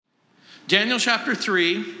Daniel chapter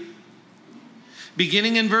 3,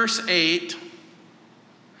 beginning in verse 8.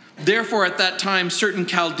 Therefore at that time certain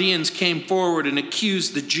Chaldeans came forward and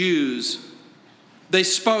accused the Jews. They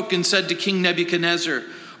spoke and said to King Nebuchadnezzar,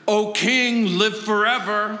 O king, live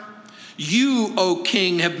forever. You, O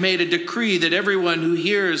king, have made a decree that everyone who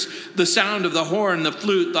hears the sound of the horn, the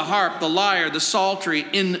flute, the harp, the lyre, the psaltery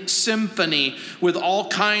in symphony with all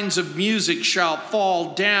kinds of music shall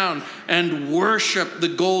fall down and worship the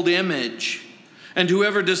gold image. And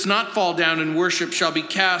whoever does not fall down and worship shall be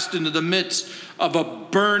cast into the midst of a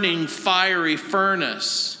burning fiery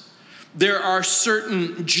furnace. There are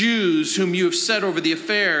certain Jews whom you have set over the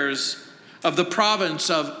affairs of the province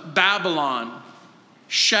of Babylon,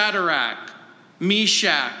 Shadrach,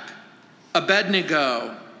 Meshach,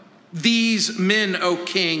 Abednego. These men, O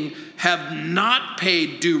king, have not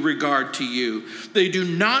paid due regard to you. They do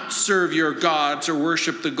not serve your gods or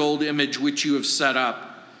worship the gold image which you have set up.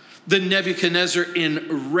 Then Nebuchadnezzar,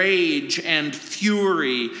 in rage and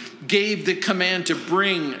fury, gave the command to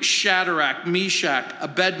bring Shadrach, Meshach,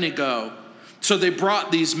 Abednego. So they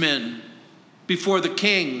brought these men before the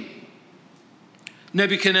king.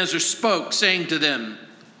 Nebuchadnezzar spoke, saying to them,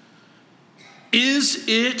 Is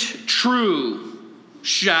it true,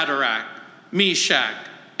 Shadrach, Meshach,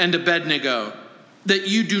 and Abednego, that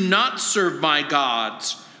you do not serve my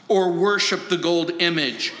gods or worship the gold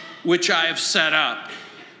image which I have set up?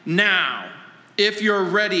 Now, if you're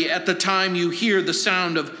ready at the time you hear the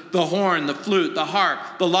sound of the horn, the flute, the harp,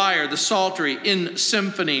 the lyre, the psaltery in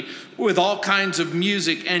symphony with all kinds of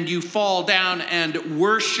music, and you fall down and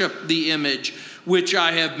worship the image which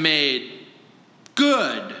I have made,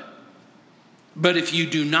 good. But if you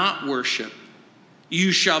do not worship,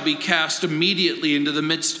 you shall be cast immediately into the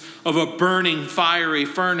midst of a burning fiery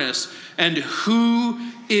furnace. And who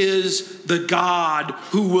is the God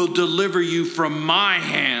who will deliver you from my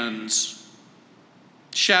hands?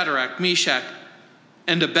 Shadrach, Meshach,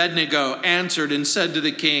 and Abednego answered and said to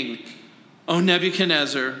the king, O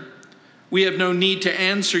Nebuchadnezzar, we have no need to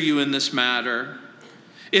answer you in this matter.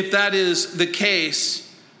 If that is the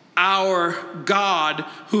case, our God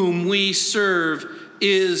whom we serve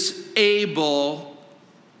is able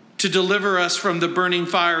to deliver us from the burning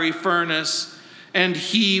fiery furnace, and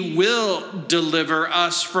he will deliver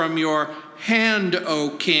us from your hand,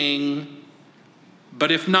 O king.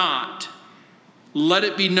 But if not, let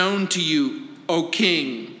it be known to you, O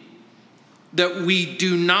king, that we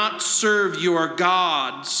do not serve your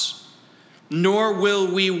gods, nor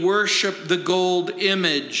will we worship the gold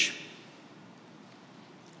image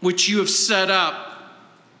which you have set up.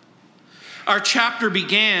 Our chapter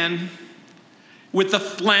began with the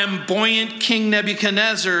flamboyant King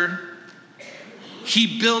Nebuchadnezzar.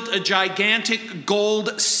 He built a gigantic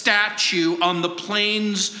gold statue on the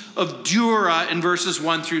plains of Dura in verses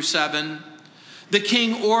 1 through 7. The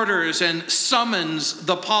king orders and summons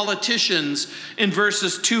the politicians in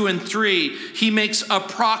verses 2 and 3. He makes a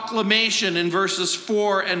proclamation in verses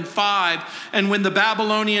 4 and 5. And when the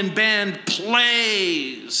Babylonian band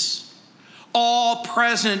plays, all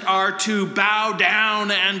present are to bow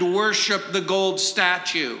down and worship the gold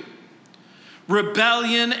statue.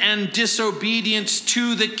 Rebellion and disobedience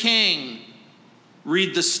to the king,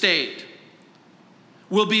 read the state,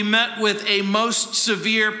 will be met with a most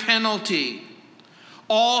severe penalty.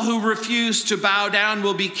 All who refuse to bow down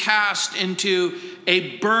will be cast into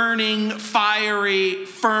a burning, fiery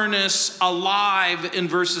furnace alive in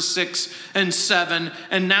verses 6 and 7.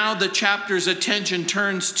 And now the chapter's attention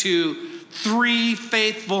turns to three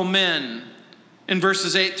faithful men in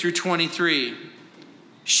verses 8 through 23.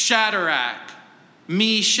 Shadrach,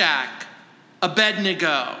 Meshach,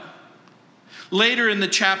 Abednego. Later in the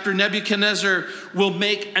chapter, Nebuchadnezzar will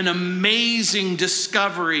make an amazing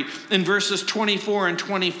discovery in verses 24 and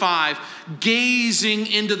 25. Gazing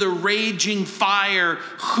into the raging fire,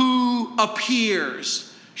 who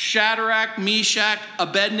appears? Shadrach, Meshach,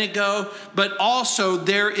 Abednego, but also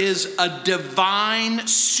there is a divine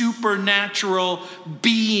supernatural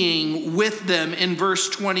being with them in verse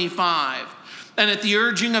 25. And at the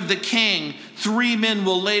urging of the king, three men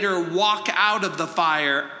will later walk out of the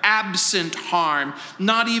fire, absent harm,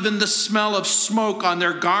 not even the smell of smoke on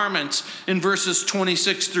their garments, in verses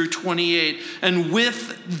 26 through 28. And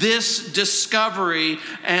with this discovery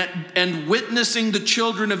and witnessing the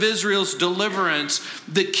children of Israel's deliverance,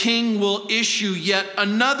 the king will issue yet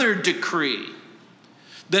another decree,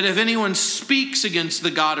 that if anyone speaks against the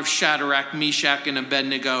God of Shadrach, Meshach, and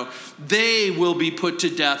Abednego, they will be put to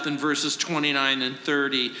death in verses 29 and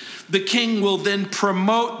 30. The king will then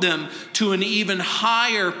promote them to an even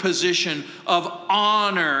higher position of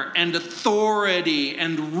honor and authority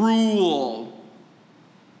and rule.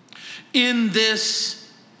 In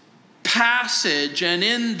this passage and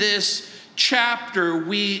in this chapter,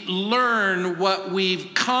 we learn what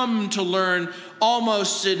we've come to learn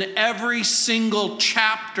almost in every single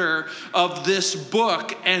chapter of this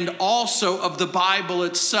book and also of the Bible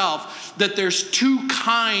itself, that there's two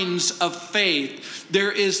kinds of faith.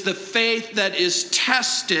 There is the faith that is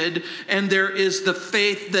tested, and there is the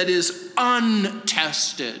faith that is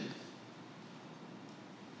untested.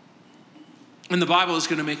 And the Bible is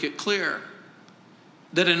going to make it clear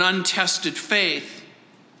that an untested faith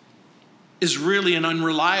is really an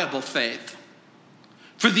unreliable faith.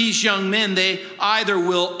 For these young men, they either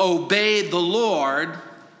will obey the Lord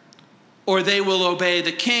or they will obey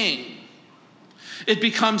the king. It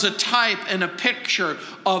becomes a type and a picture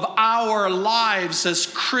of our lives as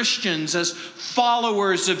Christians, as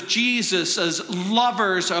followers of Jesus, as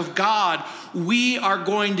lovers of God. We are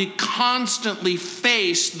going to constantly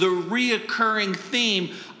face the reoccurring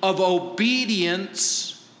theme of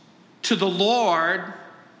obedience to the Lord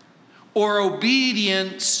or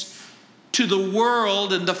obedience to the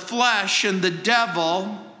world and the flesh and the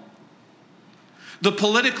devil. The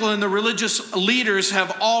political and the religious leaders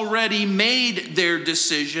have already made their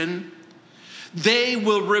decision. They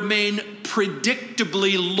will remain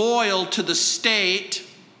predictably loyal to the state.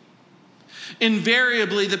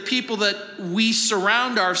 Invariably, the people that we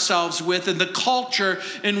surround ourselves with and the culture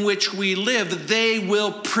in which we live, they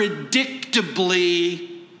will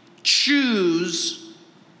predictably choose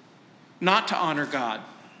not to honor God,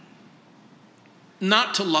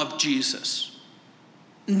 not to love Jesus,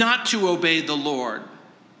 not to obey the Lord.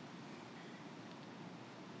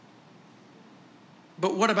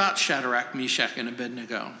 But what about Shadrach, Meshach, and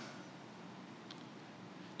Abednego?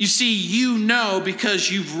 You see, you know,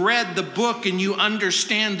 because you've read the book and you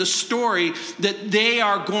understand the story, that they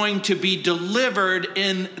are going to be delivered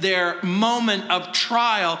in their moment of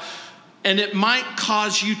trial. And it might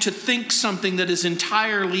cause you to think something that is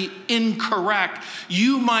entirely incorrect.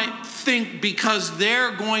 You might think because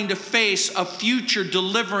they're going to face a future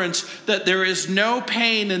deliverance that there is no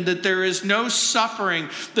pain and that there is no suffering,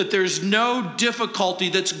 that there's no difficulty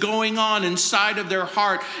that's going on inside of their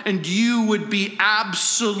heart, and you would be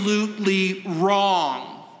absolutely wrong.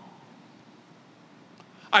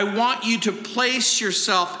 I want you to place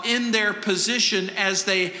yourself in their position as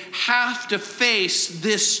they have to face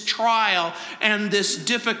this trial and this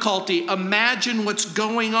difficulty. Imagine what's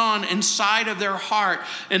going on inside of their heart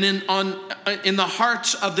and in the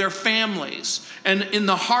hearts of their families and in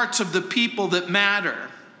the hearts of the people that matter.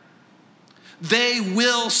 They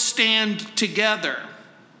will stand together.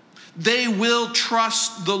 They will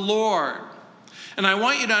trust the Lord. And I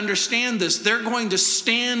want you to understand this. They're going to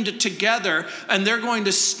stand together and they're going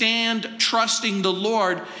to stand trusting the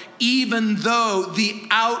Lord, even though the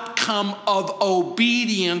outcome of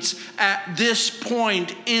obedience at this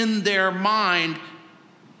point in their mind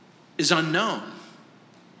is unknown.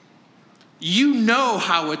 You know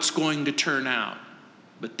how it's going to turn out,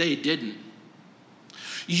 but they didn't.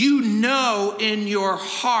 You know in your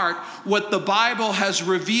heart what the Bible has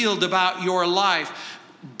revealed about your life.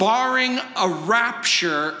 Barring a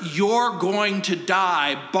rapture, you're going to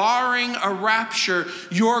die. Barring a rapture,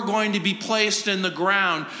 you're going to be placed in the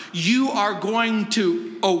ground. You are going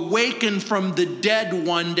to awaken from the dead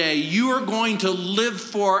one day. You are going to live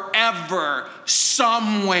forever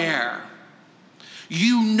somewhere.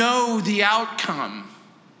 You know the outcome,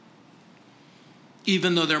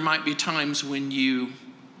 even though there might be times when you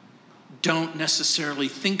don't necessarily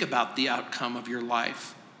think about the outcome of your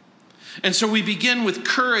life. And so we begin with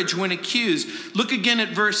courage when accused. Look again at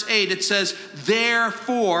verse 8. It says,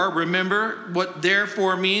 therefore, remember what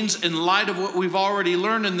therefore means in light of what we've already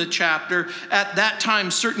learned in the chapter. At that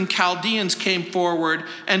time, certain Chaldeans came forward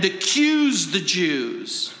and accused the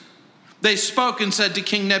Jews. They spoke and said to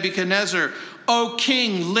King Nebuchadnezzar, O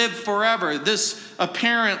king, live forever. This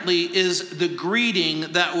apparently is the greeting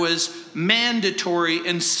that was mandatory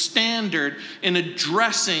and standard in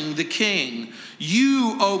addressing the king.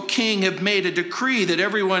 You, O king, have made a decree that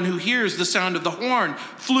everyone who hears the sound of the horn,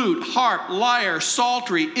 flute, harp, lyre,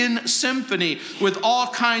 psaltery, in symphony, with all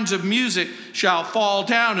kinds of music, shall fall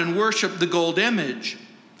down and worship the gold image.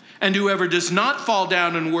 And whoever does not fall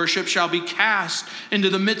down and worship shall be cast into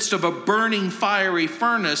the midst of a burning fiery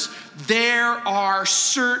furnace. There are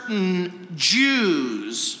certain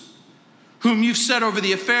Jews whom you've set over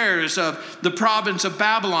the affairs of the province of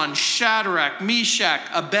Babylon, Shadrach, Meshach,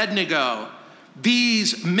 Abednego.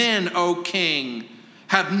 These men, O king,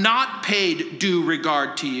 have not paid due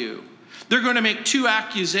regard to you. They're going to make two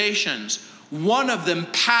accusations. One of them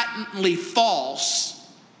patently false,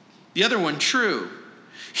 the other one true.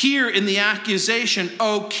 Here in the accusation,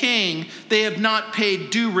 O king, they have not paid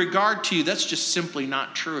due regard to you. That's just simply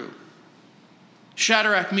not true.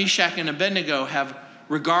 Shadrach, Meshach, and Abednego have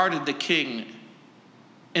regarded the king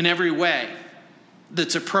in every way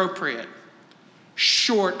that's appropriate,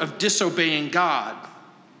 short of disobeying God.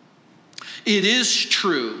 It is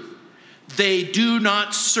true, they do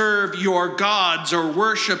not serve your gods or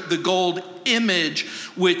worship the gold image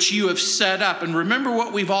which you have set up. And remember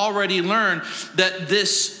what we've already learned, that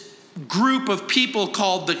this group of people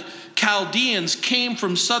called the Chaldeans came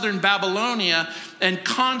from southern Babylonia and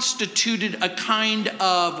constituted a kind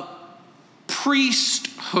of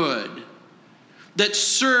priesthood that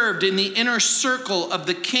served in the inner circle of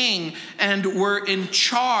the king and were in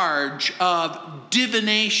charge of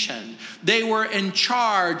divination. They were in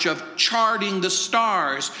charge of charting the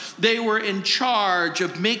stars. They were in charge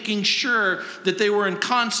of making sure that they were in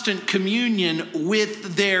constant communion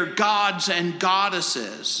with their gods and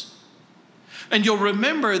goddesses. And you'll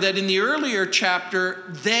remember that in the earlier chapter,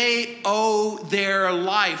 they owe their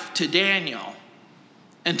life to Daniel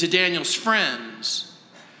and to Daniel's friends.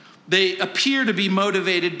 They appear to be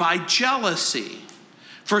motivated by jealousy.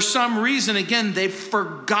 For some reason, again, they've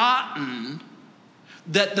forgotten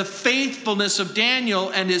that the faithfulness of Daniel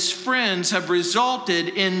and his friends have resulted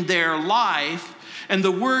in their life. And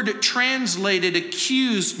the word translated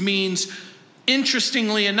accused means,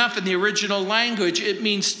 interestingly enough, in the original language, it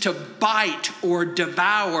means to bite or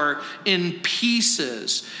devour in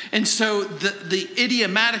pieces. And so the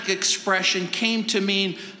idiomatic expression came to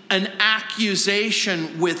mean an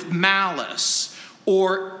accusation with malice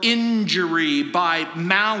or injury by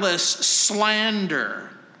malice slander.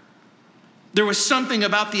 There was something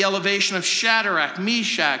about the elevation of Shadrach,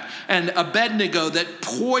 Meshach, and Abednego that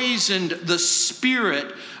poisoned the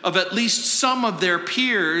spirit of at least some of their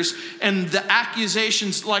peers. And the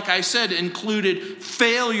accusations, like I said, included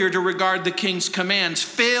failure to regard the king's commands,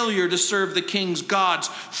 failure to serve the king's gods,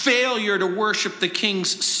 failure to worship the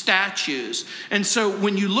king's statues. And so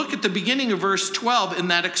when you look at the beginning of verse 12 in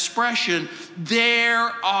that expression,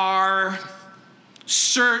 there are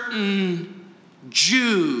certain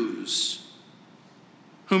Jews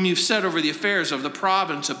whom you've set over the affairs of the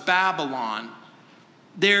province of Babylon.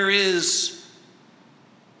 There is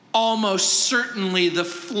almost certainly the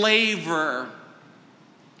flavor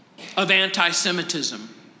of anti-Semitism,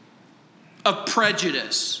 of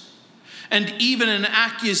prejudice, and even an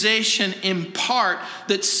accusation in part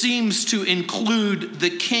that seems to include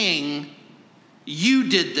the king. You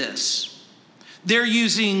did this. They're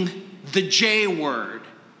using the J word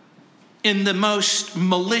in the most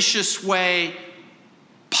malicious way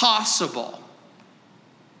possible.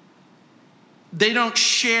 They don't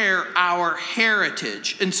share our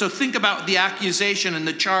heritage. And so think about the accusation and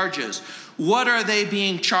the charges. What are they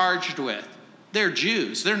being charged with? They're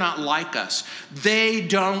Jews. They're not like us. They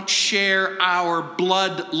don't share our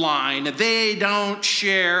bloodline. They don't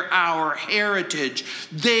share our heritage.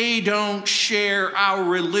 They don't share our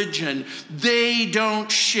religion. They don't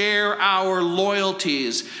share our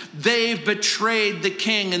loyalties. They've betrayed the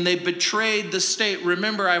king and they've betrayed the state.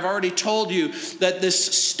 Remember, I've already told you that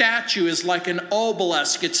this statue is like an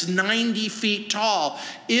obelisk. It's 90 feet tall.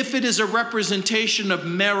 If it is a representation of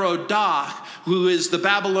Merodach, who is the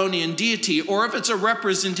Babylonian deity, or if it's a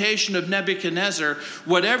representation of Nebuchadnezzar,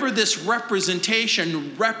 whatever this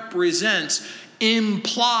representation represents,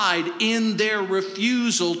 implied in their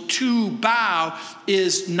refusal to bow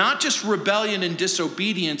is not just rebellion and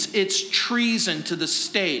disobedience, it's treason to the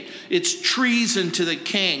state, it's treason to the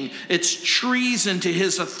king, it's treason to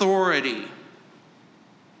his authority.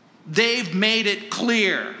 They've made it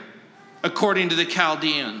clear, according to the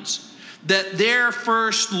Chaldeans, that their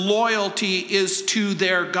first loyalty is to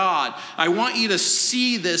their God. I want you to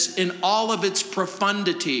see this in all of its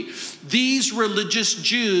profundity. These religious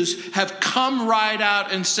Jews have come right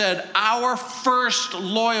out and said, our first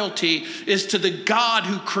loyalty is to the God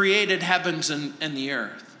who created heavens and the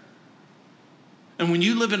earth. And when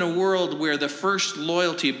you live in a world where the first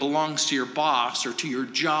loyalty belongs to your boss or to your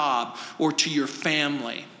job or to your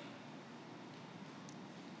family,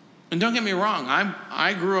 and don't get me wrong,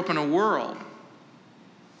 I grew up in a world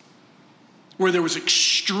where there was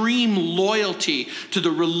extreme loyalty to the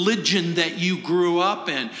religion that you grew up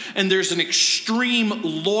in. And there's an extreme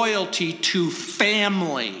loyalty to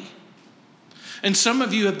family. And some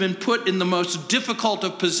of you have been put in the most difficult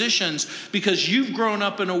of positions because you've grown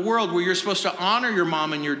up in a world where you're supposed to honor your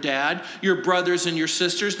mom and your dad, your brothers and your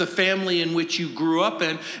sisters, the family in which you grew up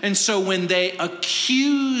in. And so when they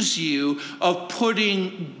accuse you of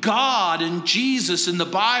putting God and Jesus in the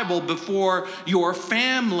Bible before your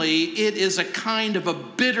family, it is a kind of a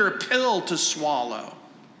bitter pill to swallow.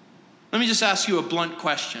 Let me just ask you a blunt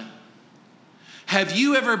question. Have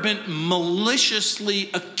you ever been maliciously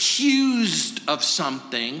accused of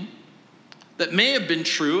something that may have been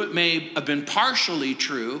true, it may have been partially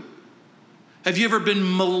true? Have you ever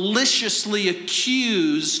been maliciously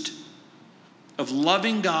accused of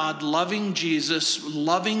loving God, loving Jesus,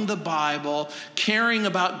 loving the Bible, caring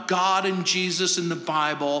about God and Jesus and the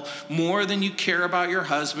Bible more than you care about your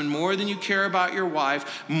husband, more than you care about your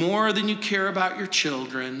wife, more than you care about your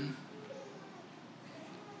children?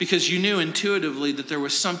 Because you knew intuitively that there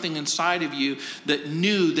was something inside of you that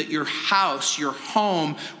knew that your house, your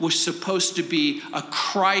home, was supposed to be a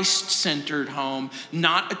Christ-centered home,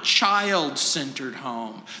 not a child-centered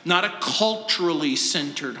home, not a culturally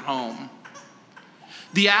centered home.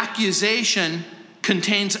 The accusation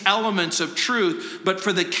contains elements of truth, but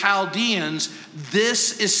for the Chaldeans,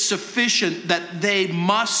 this is sufficient that they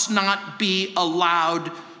must not be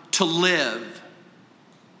allowed to live.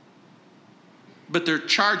 But their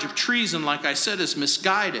charge of treason, like I said, is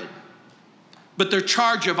misguided. But their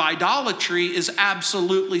charge of idolatry is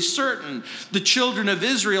absolutely certain. The children of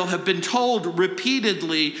Israel have been told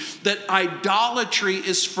repeatedly that idolatry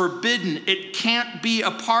is forbidden. It can't be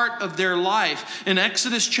a part of their life. In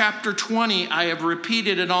Exodus chapter 20, I have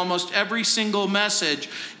repeated in almost every single message,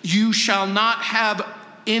 you shall not have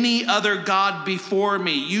any other God before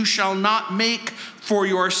me. You shall not make for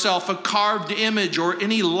yourself a carved image or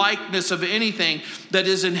any likeness of anything that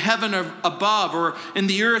is in heaven above or in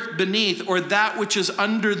the earth beneath or that which is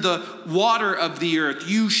under the water of the earth.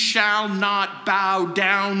 You shall not bow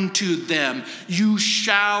down to them. You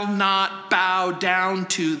shall not bow down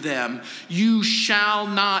to them. You shall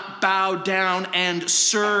not bow down and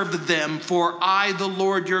serve them, for I, the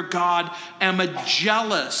Lord your God, am a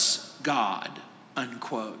jealous God.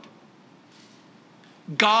 Unquote.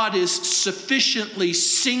 God is sufficiently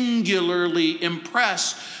singularly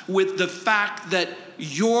impressed with the fact that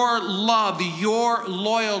your love, your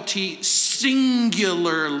loyalty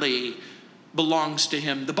singularly belongs to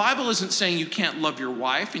him. The Bible isn't saying you can't love your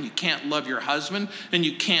wife and you can't love your husband and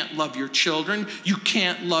you can't love your children. You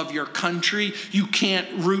can't love your country. You can't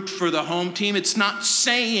root for the home team. It's not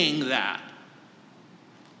saying that.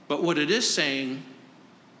 But what it is saying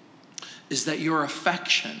is that your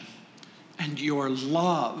affection and your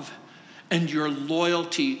love and your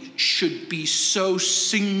loyalty should be so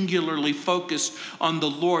singularly focused on the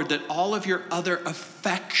Lord that all of your other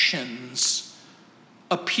affections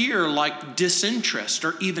appear like disinterest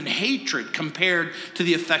or even hatred compared to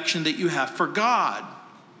the affection that you have for God.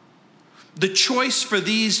 The choice for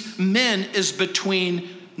these men is between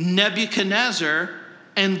Nebuchadnezzar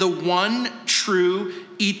and the one true,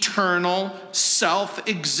 eternal,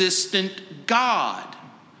 self-existent God.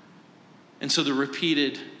 And so the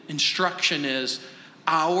repeated instruction is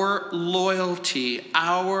our loyalty,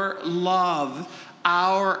 our love,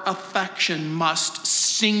 our affection must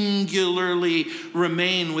singularly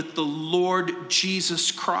remain with the Lord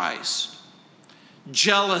Jesus Christ.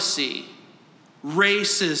 Jealousy,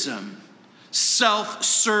 racism,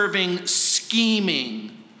 self-serving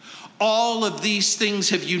scheming, all of these things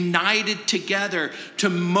have united together to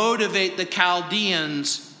motivate the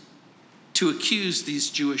Chaldeans to accuse these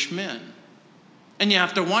Jewish men. And you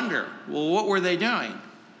have to wonder, well, what were they doing?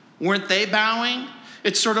 Weren't they bowing?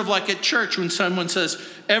 It's sort of like at church when someone says,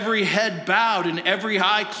 every head bowed and every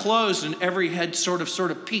eye closed and every head sort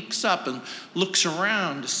of peeks up and looks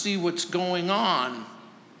around to see what's going on.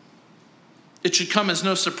 It should come as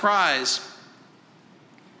no surprise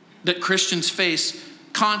that Christians face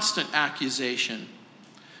constant accusation.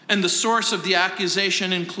 And the source of the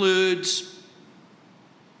accusation includes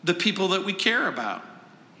the people that we care about.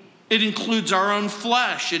 It includes our own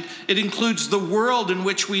flesh. It includes the world in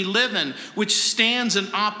which we live in, which stands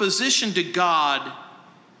in opposition to God.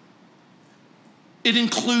 It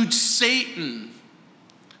includes Satan,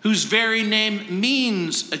 whose very name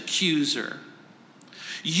means accuser.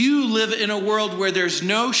 You live in a world where there's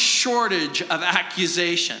no shortage of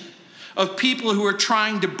accusation, of people who are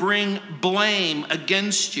trying to bring blame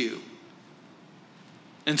against you.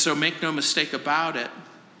 And so make no mistake about it,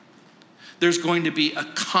 there's going to be a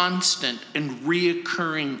constant and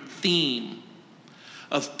reoccurring theme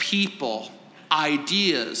of people,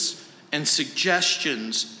 ideas, and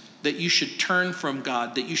suggestions that you should turn from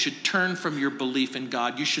God, that you should turn from your belief in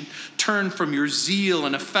God. You should turn from your zeal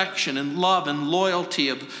and affection and love and loyalty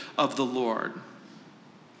of the Lord.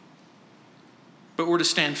 But we're to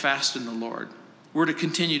stand fast in the Lord. We're to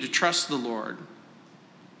continue to trust the Lord.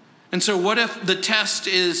 And so what if the test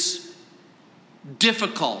is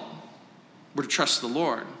difficult? We're to trust the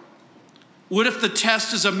Lord. What if the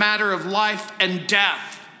test is a matter of life and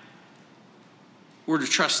death? we're to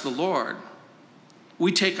trust the Lord.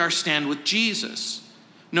 We take our stand with Jesus.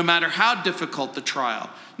 No matter how difficult the trial,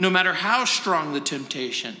 no matter how strong the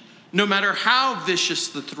temptation, no matter how vicious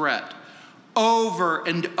the threat, over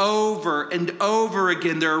and over and over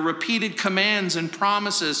again, there are repeated commands and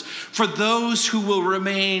promises for those who will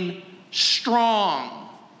remain strong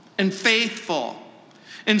and faithful.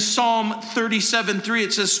 In Psalm 37:3,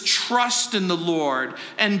 it says, "Trust in the Lord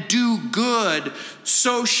and do good,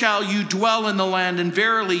 so shall you dwell in the land, and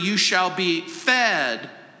verily you shall be fed."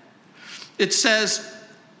 It says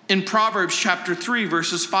in Proverbs chapter 3,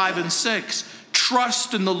 verses 5 and 6,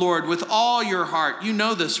 "Trust in the Lord with all your heart." You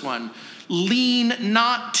know this one. "Lean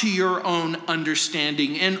not to your own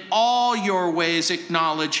understanding. In all your ways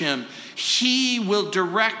acknowledge him. He will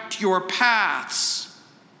direct your paths."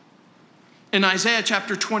 In Isaiah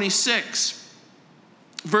chapter 26,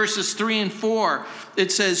 verses 3 and 4,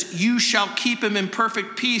 it says, "You shall keep him in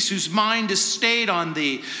perfect peace, whose mind is stayed on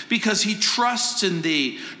thee, because he trusts in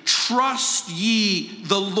thee. Trust ye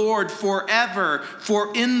the Lord forever,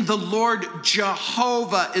 for in the Lord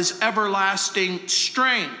Jehovah is everlasting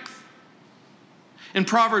strength." In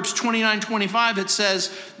Proverbs 29:25, it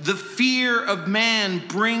says, "The fear of man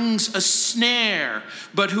brings a snare,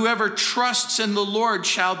 but whoever trusts in the Lord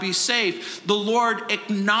shall be safe." The Lord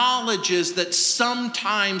acknowledges that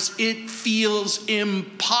sometimes it feels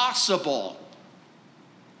impossible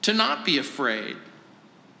to not be afraid,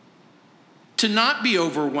 to not be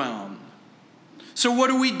overwhelmed. So what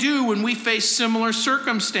do we do when we face similar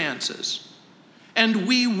circumstances? And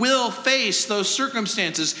we will face those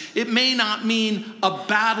circumstances. It may not mean a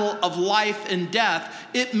battle of life and death.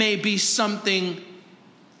 It may be something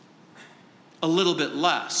a little bit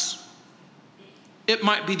less. It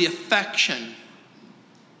might be the affection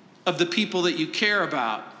of the people that you care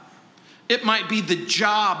about. It might be the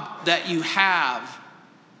job that you have.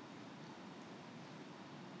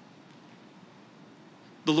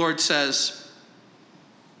 The Lord says,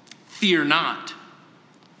 "Fear not,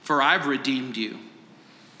 for I've redeemed you.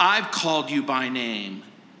 I've called you by name.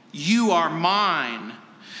 You are mine."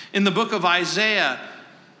 In the book of Isaiah,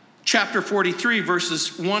 chapter 43,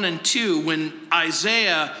 verses 1 and 2, when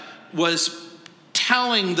Isaiah was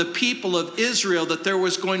telling the people of Israel that there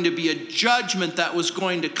was going to be a judgment that was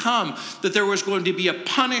going to come, that there was going to be a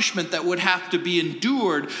punishment that would have to be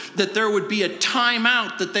endured, that there would be a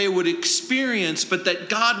timeout that they would experience, but that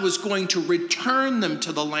God was going to return them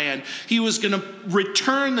to the land. He was going to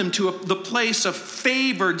return them to the place of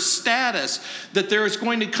favored status, that there is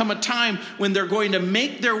going to come a time when they're going to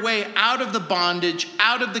make their way out of the bondage,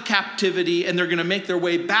 out of the captivity, and they're going to make their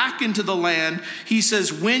way back into the land. He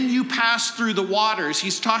says, "When you pass through the waters,"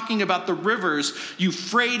 he's talking about the rivers,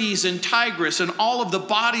 Euphrates and Tigris, and all of the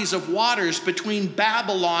bodies of waters between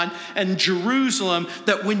Babylon and Jerusalem,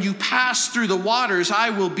 that when you pass through the waters, I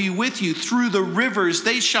will be with you. Through the rivers,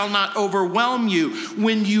 they shall not overwhelm you.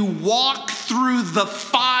 When you walk through the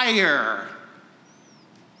fire,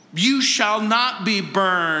 you shall not be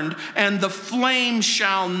burned, and the flame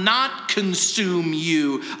shall not consume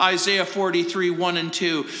you. Isaiah 43, 1 and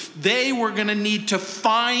 2. They were going to need to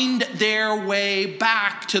find their way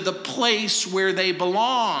back to the place where they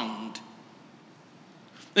belonged.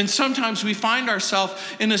 And sometimes we find ourselves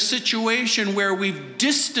in a situation where we've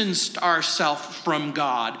distanced ourselves from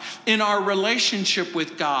God, in our relationship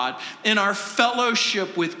with God, in our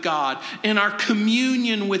fellowship with God, in our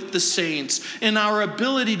communion with the saints, in our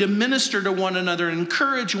ability to minister to one another,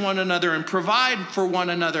 encourage one another, and provide for one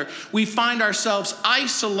another. We find ourselves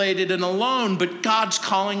isolated and alone, but God's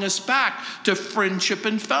calling us back to friendship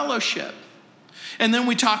and fellowship. And then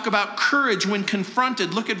we talk about courage when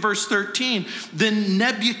confronted. Look at verse 13. "Then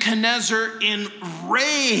Nebuchadnezzar, in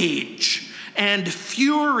rage and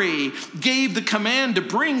fury, gave the command to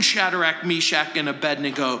bring Shadrach, Meshach, and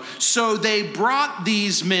Abednego. So they brought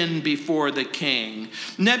these men before the king.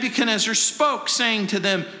 Nebuchadnezzar spoke, saying to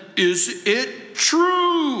them, 'Is it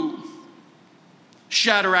true,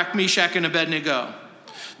 Shadrach, Meshach, and Abednego,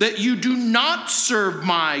 that you do not serve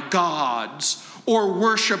my gods or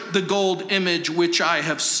worship the gold image which I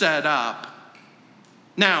have set up?'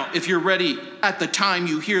 Now, if you're ready, at the time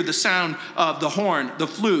you hear the sound of the horn, the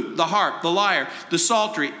flute, the harp, the lyre, the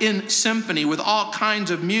psaltery in symphony with all kinds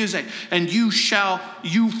of music, and you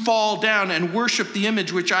fall down and worship the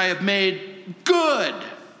image which I have made, good.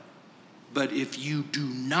 But if you do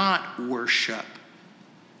not worship,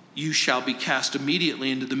 you shall be cast immediately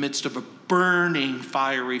into the midst of a burning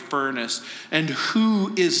fiery furnace. And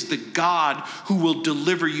who is the God who will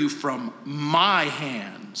deliver you from my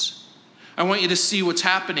hands?" I want you to see what's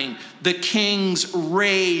happening. The king's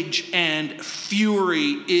rage and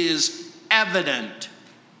fury is evident.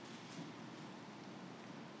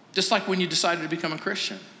 Just like when you decided to become a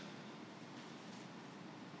Christian.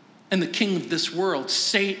 And the king of this world,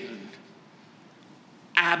 Satan,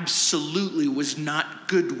 absolutely was not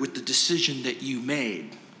good with the decision that you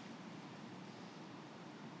made.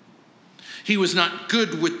 He was not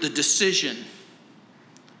good with the decision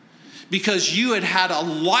because you had had a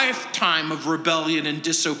lifetime of rebellion and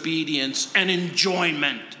disobedience and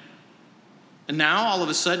enjoyment. And now all of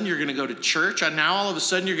a sudden you're going to go to church. And now all of a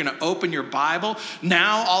sudden you're going to open your Bible.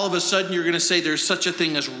 Now all of a sudden you're going to say there's such a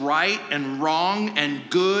thing as right and wrong and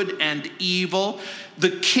good and evil.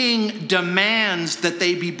 The king demands that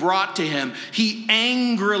they be brought to him. He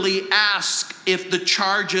angrily asks if the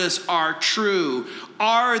charges are true.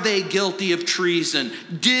 Are they guilty of treason?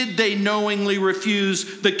 Did they knowingly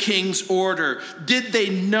refuse the king's order? Did they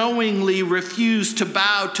knowingly refuse to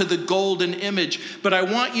bow to the golden image? But I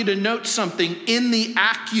want you to note something. In the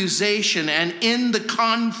accusation and in the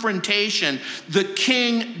confrontation, the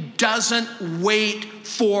king doesn't wait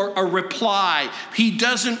for a reply. He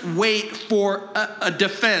doesn't wait for a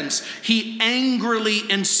defense. He angrily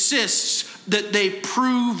insists that they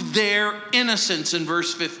prove their innocence in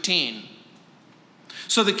verse 15.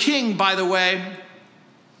 So the king, by the way,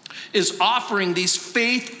 is offering these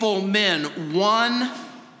faithful men one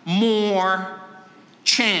more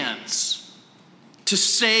chance to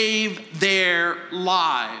save their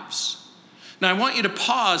lives. Now I want you to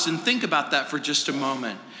pause and think about that for just a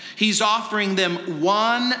moment. He's offering them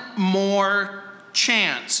one more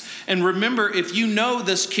chance. And remember, if you know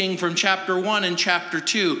this king from chapter 1 and chapter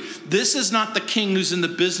 2, this is not the king who's in the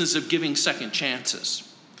business of giving second chances.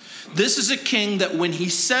 This is a king that when he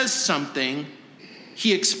says something,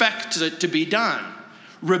 he expects it to be done.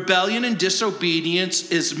 Rebellion and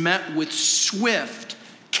disobedience is met with swift,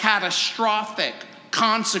 catastrophic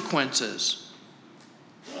consequences.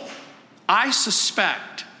 I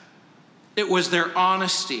suspect it was their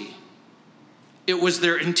honesty. It was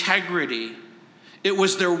their integrity. It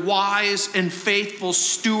was their wise and faithful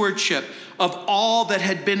stewardship of all that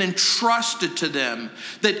had been entrusted to them,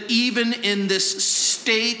 that even in this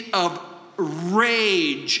state of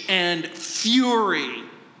rage and fury,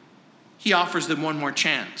 he offers them one more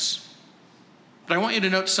chance. But I want you to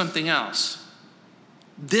note something else.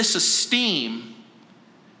 This esteem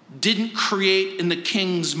didn't create in the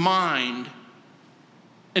king's mind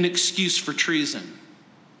an excuse for treason.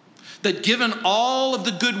 That given all of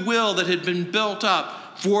the goodwill that had been built up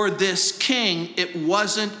for this king, it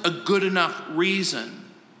wasn't a good enough reason.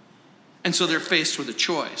 And so they're faced with a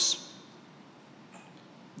choice.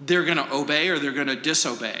 They're going to obey or they're going to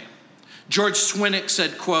disobey. George Swinnock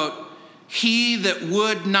said, quote, "He that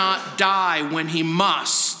would not die when he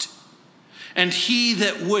must, and he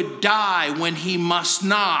that would die when he must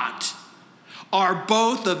not, are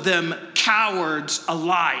both of them cowards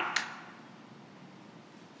alike."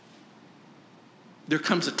 There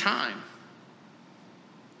comes a time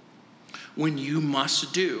when you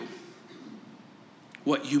must do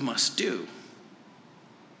what you must do.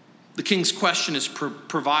 The king's question is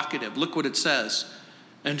provocative. Look what it says.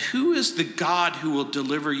 "And who is the God who will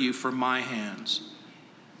deliver you from my hands?"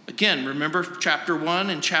 Again, remember chapter 1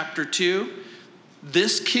 and chapter 2?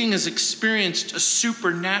 This king has experienced a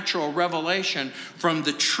supernatural revelation from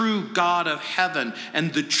the true God of heaven.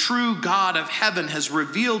 And the true God of heaven has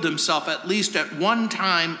revealed himself at least at one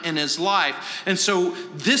time in his life. And so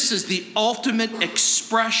this is the ultimate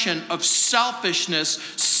expression of selfishness,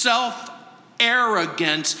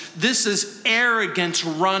 self-arrogance. This is arrogance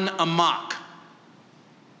run amok.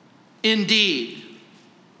 Indeed,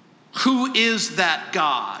 who is that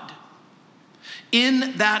God?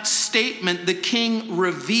 In that statement, the king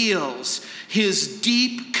reveals his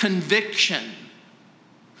deep conviction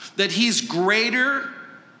that he's greater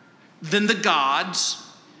than the gods.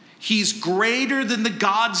 He's greater than the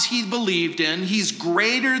gods he believed in. He's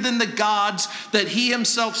greater than the gods that he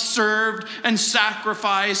himself served and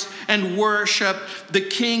sacrificed and worshiped. The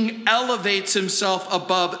king elevates himself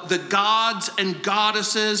above the gods and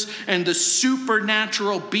goddesses and the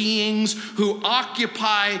supernatural beings who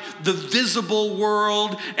occupy the visible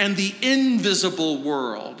world and the invisible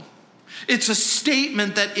world. It's a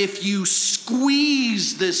statement that if you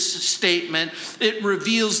squeeze this statement, it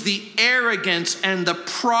reveals the arrogance and the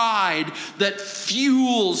pride that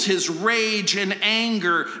fuels his rage and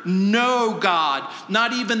anger. No God,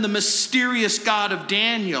 not even the mysterious God of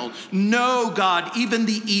Daniel. No God, even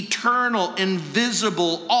the eternal,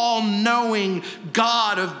 invisible, all-knowing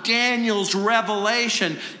God of Daniel's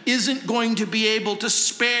revelation isn't going to be able to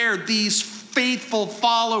spare these faithful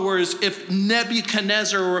followers if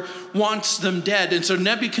Nebuchadnezzar wants them dead. And so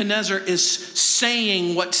Nebuchadnezzar is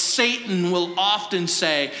saying what Satan will often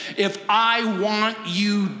say: if I want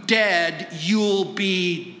you dead, you'll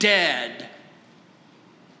be dead.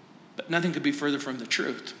 But nothing could be further from the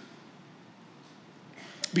truth,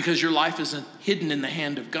 because your life isn't hidden in the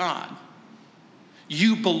hand of God.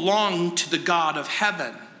 You belong to the God of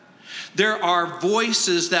heaven. There are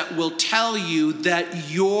voices that will tell you that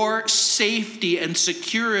your safety and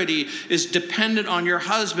security is dependent on your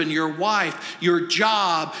husband, your wife, your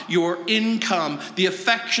job, your income, the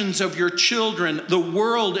affections of your children, the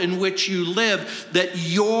world in which you live, that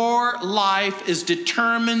your life is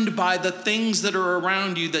determined by the things that are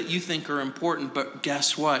around you that you think are important. But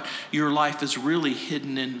guess what? Your life is really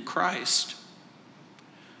hidden in Christ.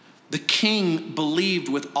 The king believed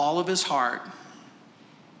with all of his heart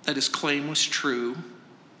that his claim was true.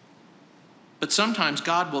 But sometimes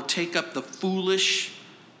God will take up the foolish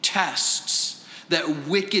tests that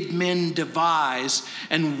wicked men devise,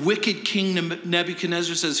 and wicked King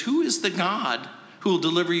Nebuchadnezzar says, who is the God who will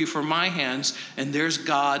deliver you from my hands? And there's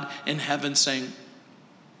God in heaven saying,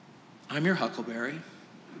 I'm your huckleberry.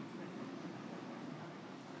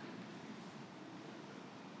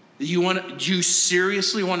 Do you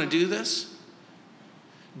seriously want to do this?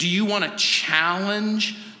 Do you want to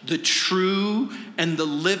challenge the true and the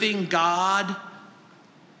living God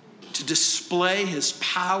to display his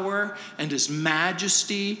power and his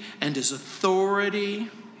majesty and his authority?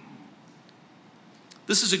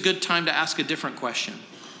 This is a good time to ask a different question.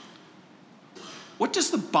 What does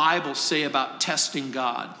the Bible say about testing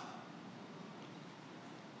God?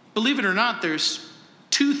 Believe it or not, there's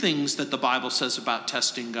two things that the Bible says about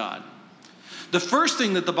testing God. The first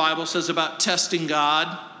thing that the Bible says about testing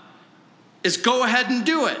God is go ahead and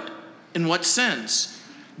do it. In what sense?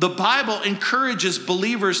 The Bible encourages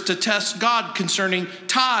believers to test God concerning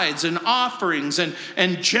tithes and offerings and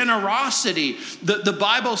generosity. The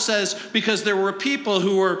Bible says, because there were people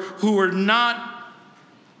who were not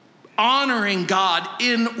honoring God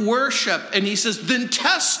in worship, and he says, then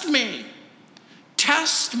test me.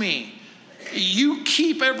 Test me. You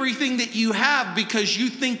keep everything that you have because you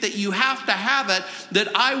think that you have to have it,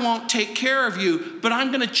 that I won't take care of you. But I'm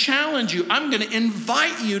going to challenge you. I'm going to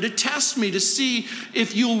invite you to test me to see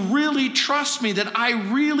if you'll really trust me, that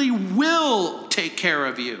I really will take care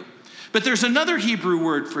of you. But there's another Hebrew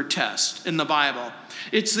word for test in the Bible.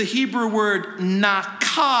 It's the Hebrew word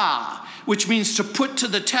nakah, which means to put to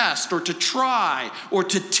the test or to try or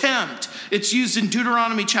to tempt. It's used in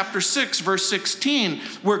Deuteronomy chapter 6, verse 16,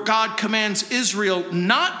 where God commands Israel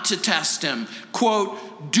not to test him.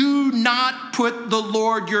 Quote, do not put the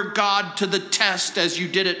Lord your God to the test as you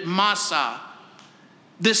did at Massah.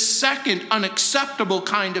 This second unacceptable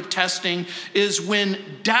kind of testing is when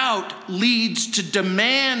doubt leads to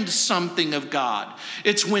demand something of God.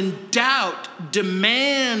 It's when doubt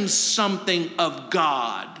demands something of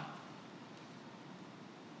God.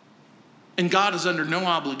 And God is under no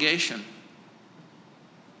obligation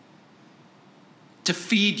to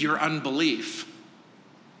feed your unbelief.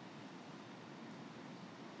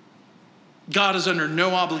 God is under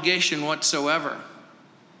no obligation whatsoever.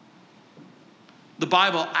 The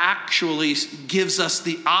Bible actually gives us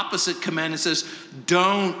the opposite command. It says,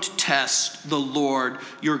 don't test the Lord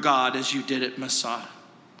your God as you did at Massah.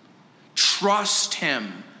 Trust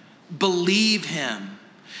him. Believe him.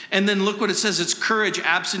 And then look what it says. It's courage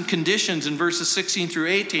absent conditions in verses 16 through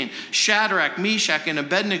 18. Shadrach, Meshach, and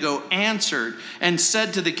Abednego answered and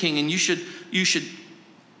said to the king, and you should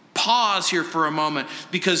pause here for a moment,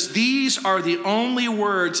 because these are the only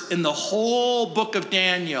words in the whole book of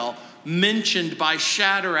Daniel mentioned by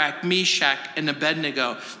Shadrach, Meshach, and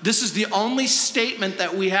Abednego. This is the only statement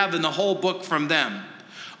that we have in the whole book from them.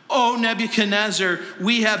 O Nebuchadnezzar,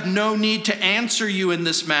 we have no need to answer you in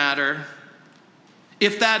this matter.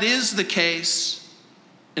 If that is the case,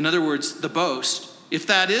 in other words, the boast, if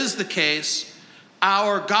that is the case,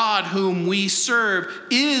 our God whom we serve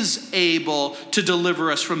is able to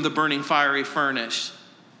deliver us from the burning fiery furnace.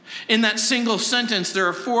 In that single sentence, there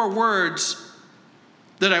are 4 words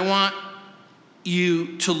that I want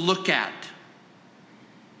you to look at.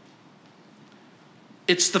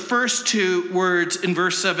 It's the first 2 words in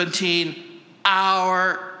verse 17,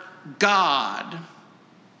 our God.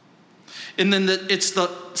 And then it's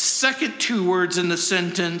the second 2 words in the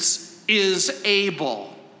sentence, is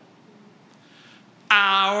able.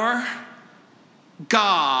 Our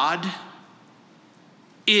God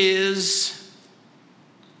is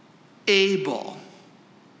able.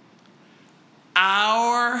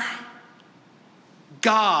 Our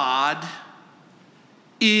God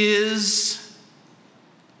is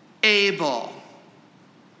able.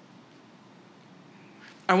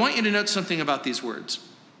 I want you to note something about these words.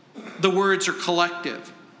 The words are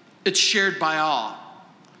collective. It's shared by all.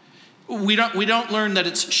 We don't learn that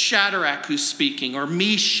it's Shadrach who's speaking, or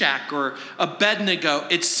Meshach, or Abednego.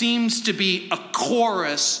 It seems to be a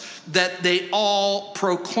chorus that they all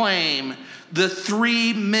proclaim. The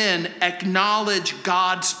three men acknowledge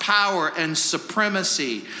God's power and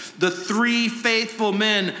supremacy. The three faithful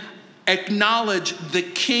men acknowledge the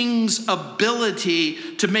king's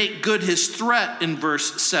ability to make good his threat in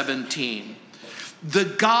verse 17. The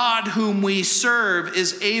God whom we serve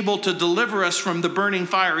is able to deliver us from the burning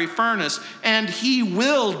fiery furnace, and he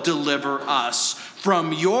will deliver us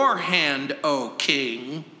from your hand, O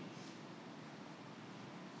king.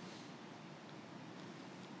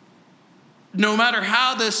 No matter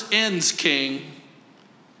how this ends, king,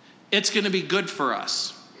 it's going to be good for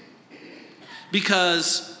us.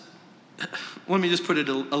 Because, let me just put it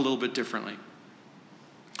a little bit differently.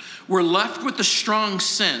 We're left with the strong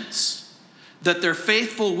sense that their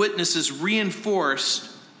faithful witness is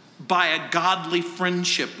reinforced by a godly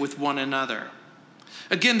friendship with one another.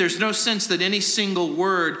 Again, there's no sense that any single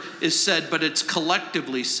word is said, but it's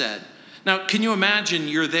collectively said. Now, can you imagine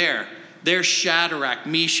you're there? There's Shadrach,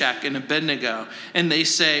 Meshach, and Abednego, and they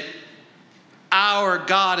say, our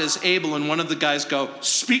God is able, and one of the guys go,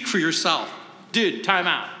 speak for yourself. Dude, time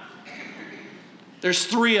out. There's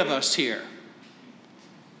three of us here.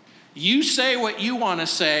 You say what you want to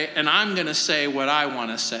say, and I'm going to say what I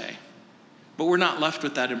want to say. But we're not left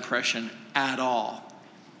with that impression at all.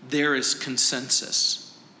 There is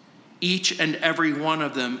consensus. Each and every one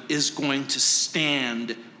of them is going to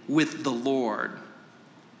stand with the Lord.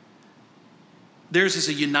 Theirs is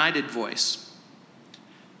a united voice.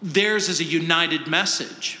 Theirs is a united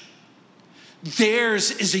message.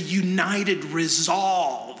 Theirs is a united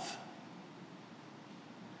resolve.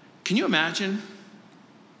 Can you imagine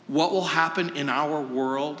what will happen in our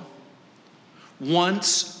world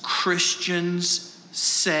once Christians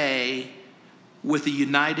say with a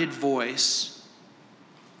united voice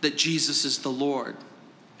that Jesus is the Lord,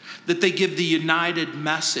 that they give the united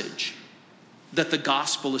message that the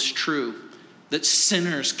gospel is true, that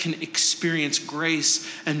sinners can experience grace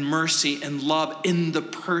and mercy and love in the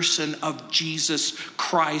person of Jesus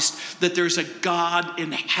Christ, that there's a God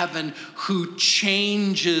in heaven who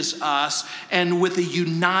changes us, and with a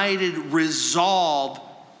united resolve,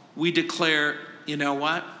 we declare, you know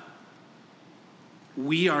what?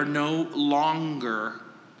 We are no longer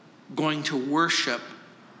going to worship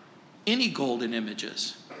any golden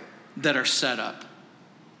images that are set up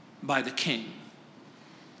by the king.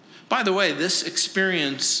 By the way, this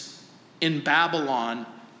experience in Babylon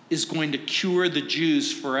is going to cure the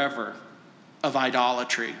Jews forever of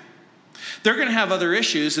idolatry. They're going to have other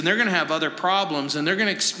issues, and they're going to have other problems, and they're going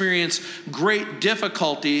to experience great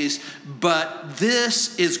difficulties, but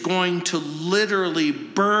this is going to literally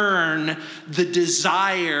burn the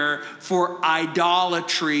desire for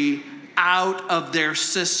idolatry out of their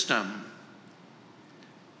system.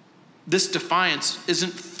 This defiance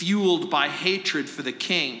isn't fueled by hatred for the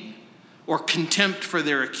king or contempt for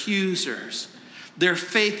their accusers. Their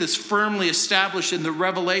faith is firmly established in the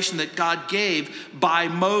revelation that God gave by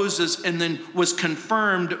Moses and then was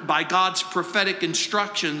confirmed by God's prophetic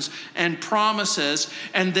instructions and promises,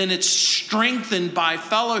 and then it's strengthened by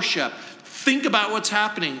fellowship. Think about what's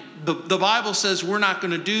happening. The Bible says we're not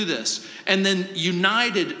going to do this. And then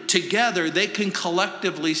united together, they can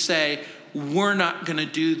collectively say, we're not going to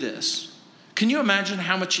do this. Can you imagine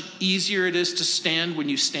how much easier it is to stand when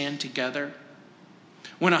you stand together?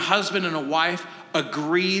 When a husband and a wife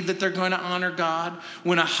agree that they're going to honor God,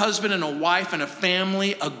 when a husband and a wife and a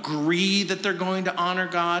family agree that they're going to honor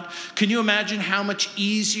God, can you imagine how much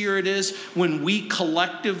easier it is when we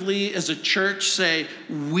collectively as a church say,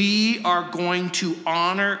 we are going to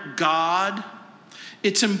honor God?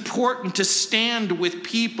 It's important to stand with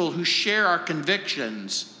people who share our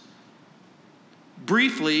convictions.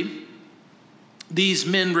 Briefly, these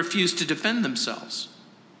men refuse to defend themselves.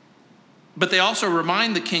 But they also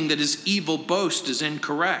remind the king that his evil boast is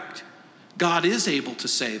incorrect. God is able to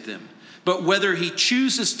save them. But whether he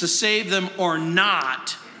chooses to save them or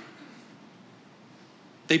not,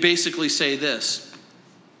 they basically say this: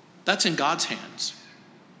 that's in God's hands.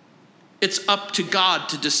 It's up to God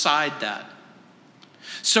to decide that.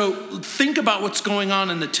 So think about what's going on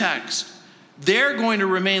in the text. They're going to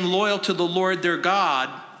remain loyal to the Lord their God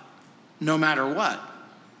no matter what.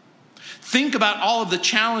 Think about all of the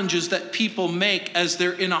challenges that people make as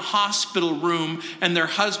they're in a hospital room and their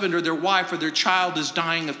husband or their wife or their child is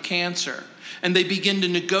dying of cancer. And they begin to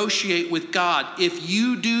negotiate with God. If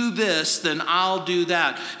you do this, then I'll do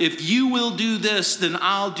that. If you will do this, then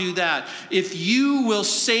I'll do that. If you will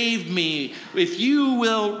save me, if you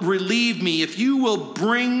will relieve me, if you will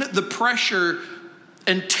bring the pressure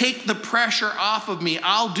and take the pressure off of me,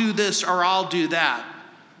 I'll do this or I'll do that.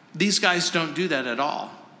 These guys don't do that at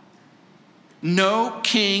all. No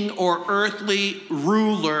king or earthly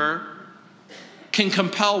ruler can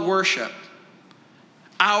compel worship.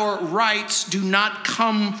 Our rights do not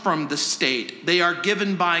come from the state. They are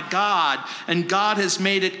given by God, and God has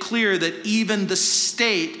made it clear that even the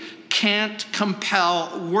state can't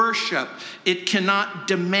compel worship. It cannot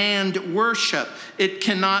demand worship. It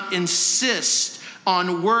cannot insist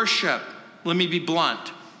on worship. Let me be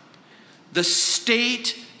blunt. The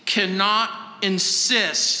state cannot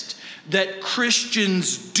insist that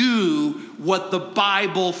Christians do what the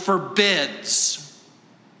Bible forbids.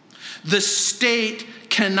 The state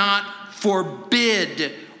cannot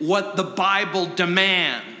forbid what the Bible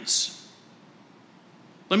demands.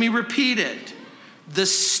 Let me repeat it. The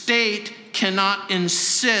state cannot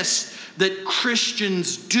insist that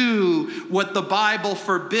Christians do what the Bible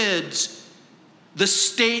forbids. The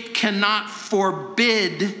state cannot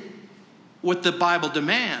forbid what the Bible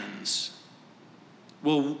demands.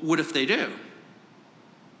 Well, what if they do?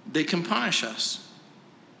 They can punish us.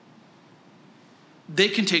 They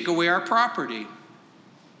can take away our property.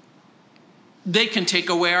 They can take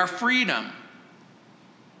away our freedom.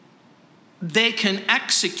 They can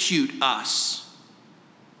execute us.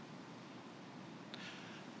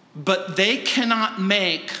 But they cannot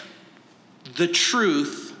make the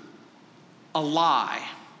truth a lie.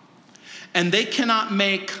 And they cannot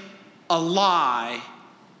make a lie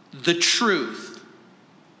the truth.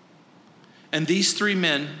 And these three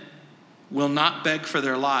men will not beg for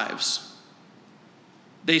their lives.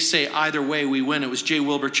 They say, either way, we win. It was J.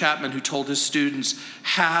 Wilbur Chapman who told his students,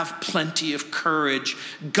 have plenty of courage.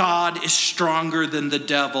 God is stronger than the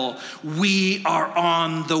devil. We are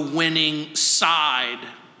on the winning side.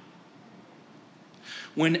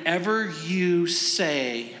 Whenever you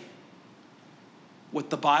say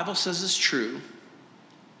what the Bible says is true,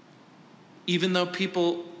 even though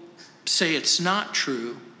people say it's not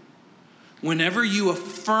true, whenever you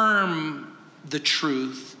affirm the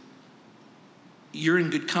truth, you're in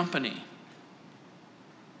good company.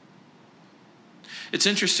 It's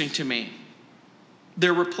interesting to me.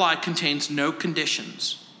 Their reply contains no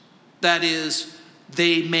conditions. That is,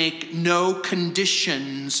 they make no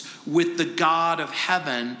conditions with the God of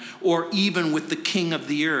heaven or even with the king of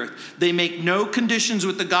the earth. They make no conditions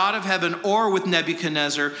with the God of heaven or with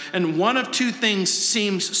Nebuchadnezzar. And one of two things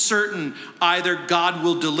seems certain. Either God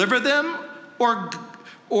will deliver them or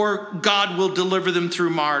God will deliver them through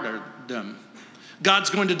martyrdom.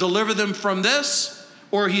 God's going to deliver them from this,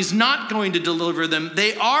 or he's not going to deliver them.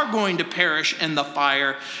 They are going to perish in the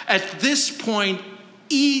fire. At this point,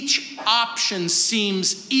 each option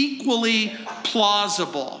seems equally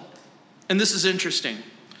plausible. And this is interesting.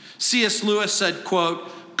 C.S. Lewis said,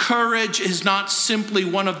 quote, courage is not simply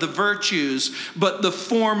one of the virtues, but the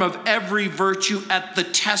form of every virtue at the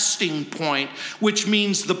testing point, which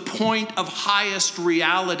means the point of highest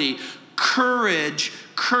reality. Courage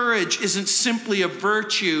isn't simply a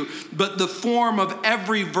virtue, but the form of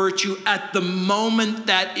every virtue at the moment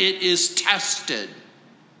that it is tested.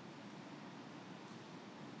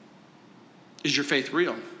 Is your faith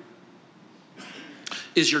real?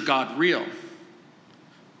 Is your God real?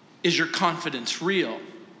 Is your confidence real?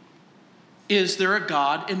 Is there a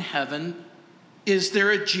God in heaven? Is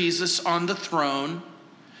there a Jesus on the throne?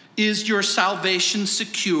 Is your salvation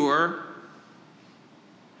secure?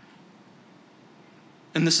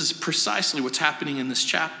 And this is precisely what's happening in this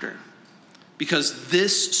chapter. Because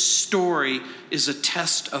this story is a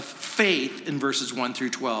test of faith in verses 1 through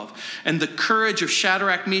 12. And the courage of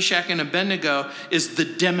Shadrach, Meshach, and Abednego is the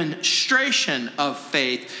demonstration of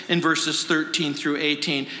faith in verses 13 through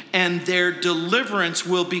 18. And their deliverance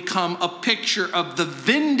will become a picture of the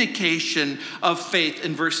vindication of faith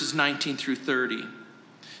in verses 19 through 30. It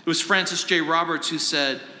was Francis J. Roberts who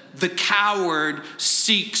said, the coward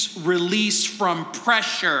seeks release from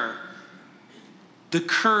pressure. The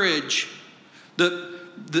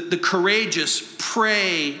courageous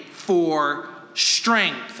pray for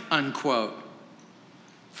strength, unquote.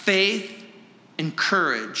 Faith and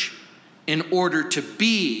courage in order to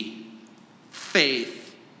be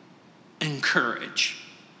faith and courage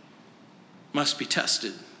must be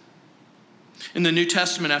tested. In the New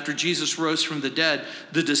Testament, after Jesus rose from the dead,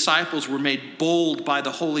 the disciples were made bold by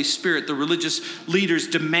the Holy Spirit. The religious leaders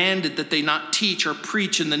demanded that they not teach or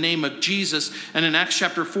preach in the name of Jesus. And in Acts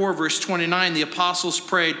chapter 4, verse 29, the apostles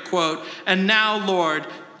prayed, quote, "And now, Lord,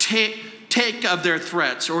 take of their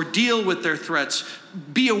threats," or deal with their threats,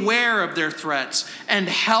 be aware of their threats, and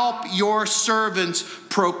help your servants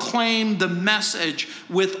proclaim the message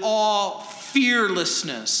with all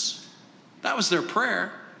fearlessness. That was their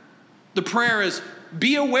prayer. The prayer is,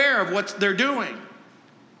 be aware of what they're doing,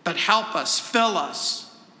 but help us, fill us.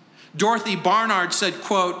 Dorothy Barnard said,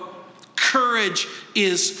 quote, "Courage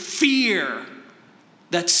is fear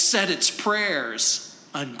that said its prayers,"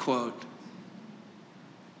 unquote.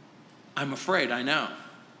 I'm afraid, I know.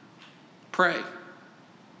 Pray.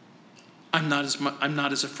 I'm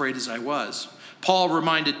not as afraid as I was. Paul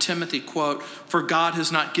reminded Timothy, quote, "For God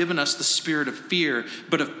has not given us the spirit of fear,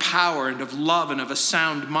 but of power and of love and of a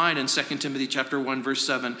sound mind," in 2 Timothy chapter 1, verse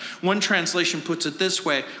 7. One translation puts it this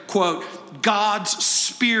way, quote, "God's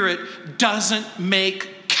spirit doesn't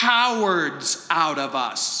make cowards out of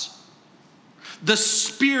us." The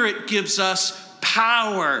Spirit gives us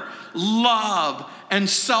power, love, and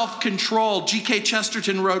self-control. G.K.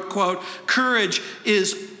 Chesterton wrote, quote, "Courage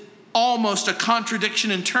is almost a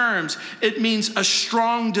contradiction in terms. It means a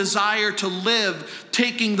strong desire to live,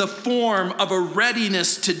 taking the form of a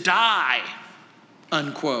readiness to die,"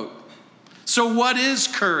 unquote. So what is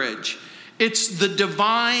courage? It's the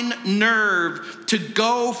divine nerve to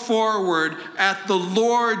go forward at the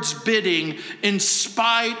Lord's bidding in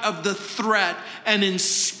spite of the threat and in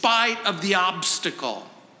spite of the obstacle.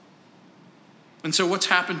 And so what's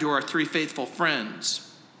happened to our three faithful friends?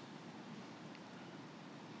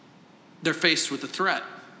 They're faced with a threat.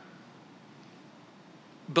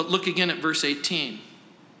 But look again at verse 18.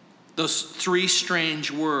 Those three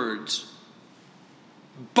strange words.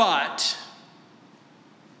 But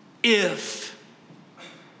if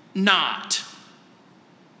not,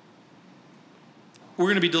 we're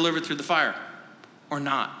going to be delivered through the fire or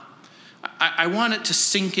not. I want it to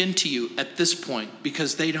sink into you at this point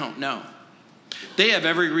because they don't know. They have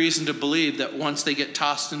every reason to believe that once they get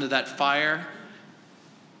tossed into that fire,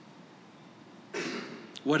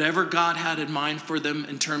 whatever God had in mind for them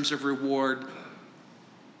in terms of reward,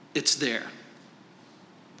 it's there.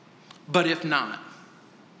 But if not,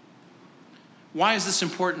 why is this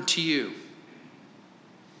important to you?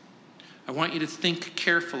 I want you to think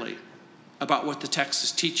carefully about what the text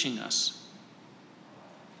is teaching us.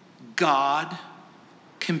 God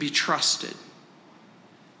can be trusted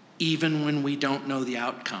even when we don't know the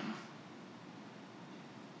outcome.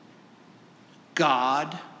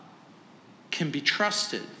 God can be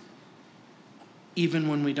trusted even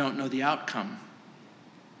when we don't know the outcome.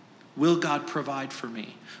 Will God provide for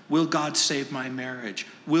me? Will God save my marriage?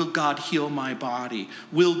 Will God heal my body?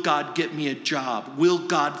 Will God get me a job? Will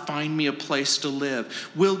God find me a place to live?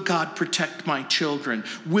 Will God protect my children?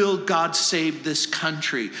 Will God save this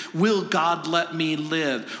country? Will God let me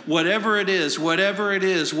live? Whatever it is,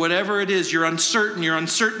 you're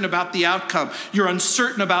uncertain about the outcome. You're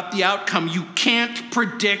uncertain about the outcome. You can't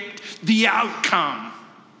predict the outcome.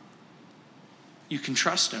 You can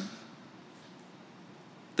trust him.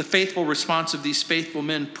 The faithful response of these faithful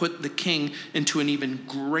men put the king into an even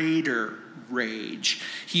greater rage.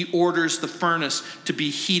 He orders the furnace to be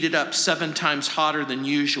heated up 7 times hotter than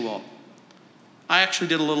usual. I actually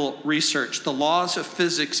did a little research. The laws of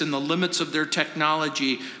physics and the limits of their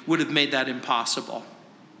technology would have made that impossible.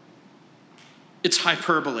 It's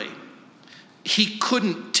hyperbole. He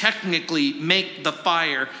couldn't technically make the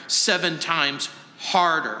fire 7 times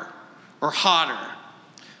harder or hotter.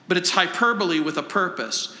 But it's hyperbole with a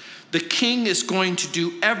purpose. The king is going to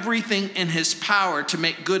do everything in his power to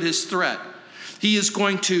make good his threat. He is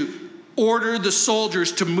going to order the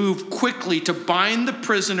soldiers to move quickly to bind the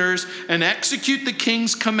prisoners and execute the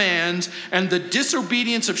king's commands. And the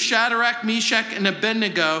disobedience of Shadrach, Meshach, and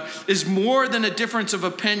Abednego is more than a difference of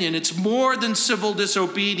opinion. It's more than civil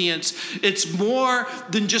disobedience. It's more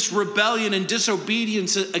than just rebellion and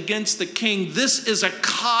disobedience against the king. This is a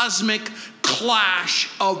cosmic clash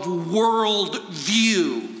of world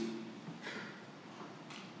view.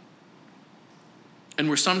 And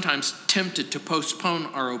we're sometimes tempted to postpone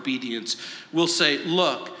our obedience. We'll say,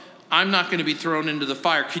 look, I'm not going to be thrown into the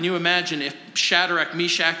fire. Can you imagine if Shadrach,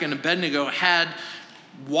 Meshach, and Abednego had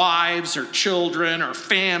wives or children or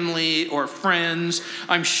family or friends?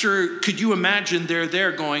 I'm sure, could you imagine they're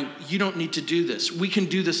there going, you don't need to do this. We can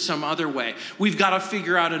do this some other way. We've got to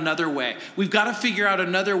figure out another way. We've got to figure out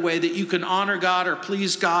another way that you can honor God or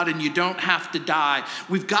please God and you don't have to die.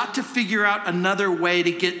 We've got to figure out another way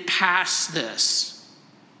to get past this.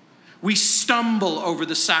 We stumble over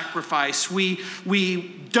the sacrifice. We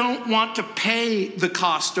don't want to pay the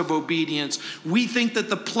cost of obedience. We think that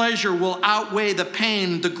the pleasure will outweigh the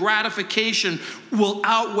pain. The gratification will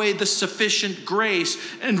outweigh the sufficient grace.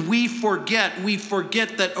 And we forget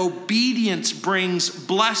that obedience brings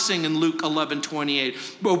blessing in Luke 11:28.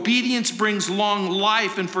 Obedience brings long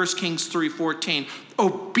life in 1 Kings 3:14.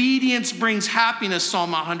 Obedience brings happiness,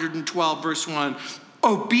 Psalm 112, verse 1.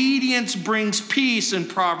 Obedience brings peace in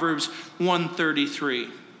Proverbs 1:33.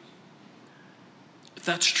 If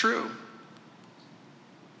that's true,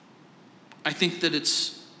 I think that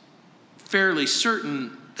it's fairly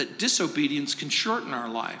certain that disobedience can shorten our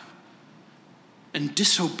life. And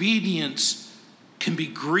disobedience can be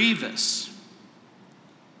grievous.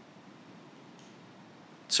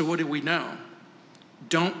 So what do we know?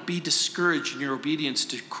 Don't be discouraged in your obedience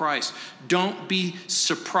to Christ. Don't be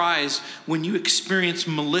surprised when you experience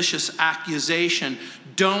malicious accusation.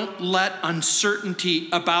 Don't let uncertainty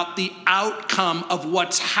about the outcome of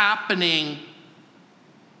what's happening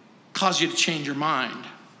cause you to change your mind.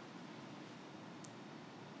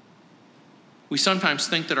 We sometimes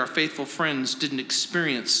think that our faithful friends didn't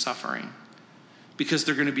experience suffering because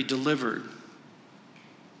they're going to be delivered.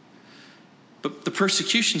 But the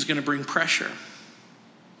persecution is going to bring pressure.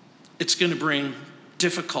 It's going to bring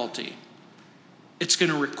difficulty. It's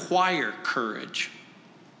going to require courage.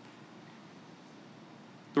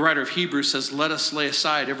 The writer of Hebrews says, let us lay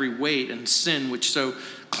aside every weight and sin which so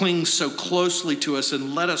clings so closely to us,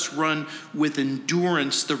 and let us run with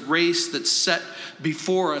endurance the race that's set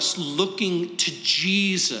before us, looking to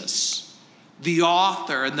Jesus, the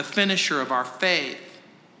author and the finisher of our faith.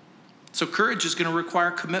 So courage is going to require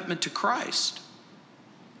commitment to Christ.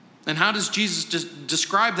 And how does Jesus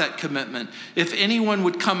describe that commitment? If anyone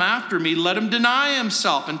would come after me, let him deny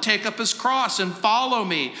himself and take up his cross and follow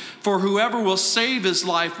me. For whoever will save his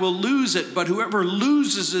life will lose it, but whoever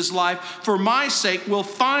loses his life for my sake will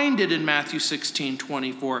find it, in Matthew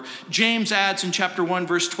 16:24. James adds in chapter 1,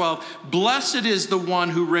 verse 12, blessed is the one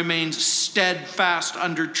who remains steadfast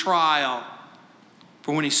under trial.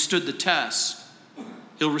 For when he stood the test,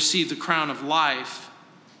 he'll receive the crown of life,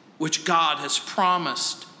 which God has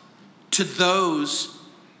promised to those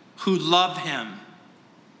who love him.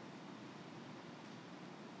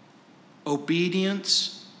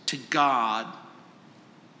 Obedience to God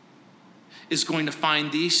is going to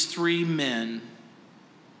find these three men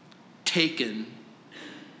taken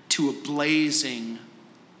to a blazing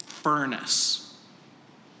furnace.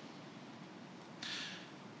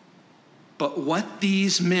 But what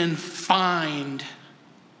these men find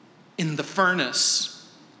in the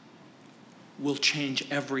furnace will change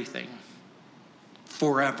everything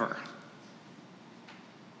forever.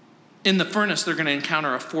 In the furnace, they're going to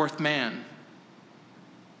encounter a fourth man.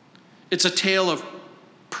 It's a tale of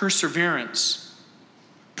perseverance,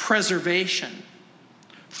 preservation,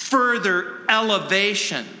 further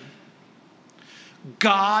elevation.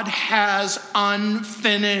 God has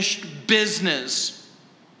unfinished business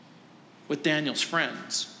with Daniel's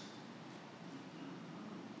friends.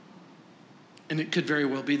 And it could very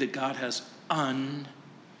well be that God has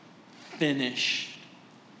unfinished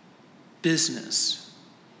business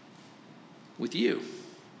with you.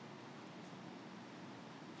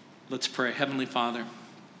 Let's pray. Heavenly Father,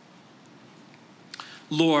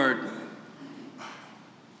 Lord,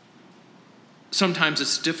 sometimes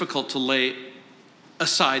it's difficult to lay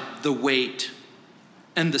aside the weight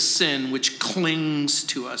and the sin which clings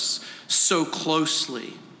to us so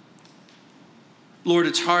closely. Lord,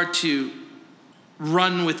 it's hard to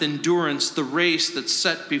run with endurance the race that's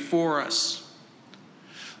set before us.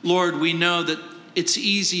 Lord, we know that it's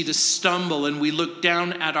easy to stumble and we look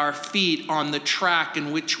down at our feet on the track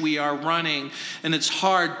in which we are running, and it's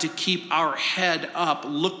hard to keep our head up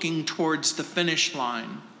looking towards the finish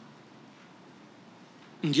line.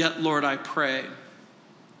 And yet, Lord, I pray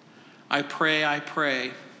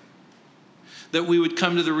that we would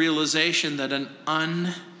come to the realization that an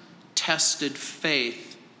untested faith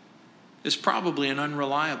is probably an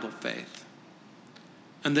unreliable faith,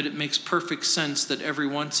 and that it makes perfect sense that every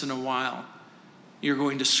once in a while you're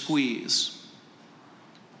going to squeeze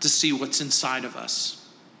to see what's inside of us.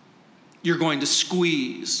 You're going to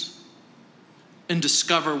squeeze and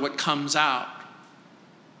discover what comes out.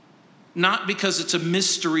 Not because it's a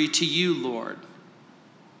mystery to you, Lord,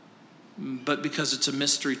 but because it's a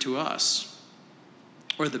mystery to us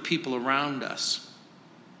or the people around us.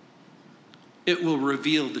 It will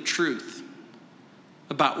reveal the truth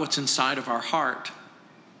about what's inside of our heart.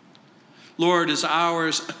 Lord, is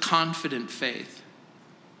ours a confident faith?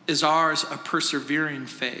 Is ours a persevering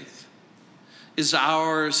faith? Is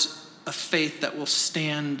ours a faith that will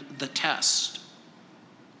stand the test.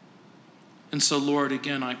 And so, Lord,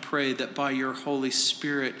 again, I pray that by your Holy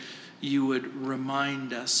Spirit, you would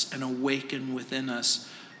remind us and awaken within us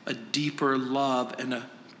a deeper love and a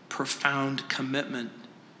profound commitment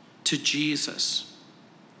to Jesus,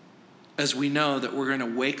 as we know that we're going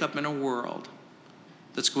to wake up in a world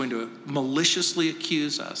that's going to maliciously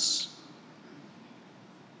accuse us.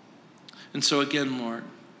 And so again, Lord,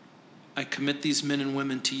 I commit these men and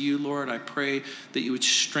women to you, Lord. I pray that you would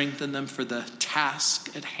strengthen them for the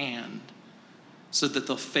task at hand so that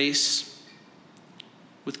they'll face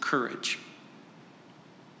with courage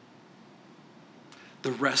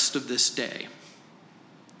the rest of this day.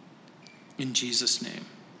 In Jesus' name,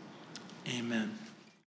 amen.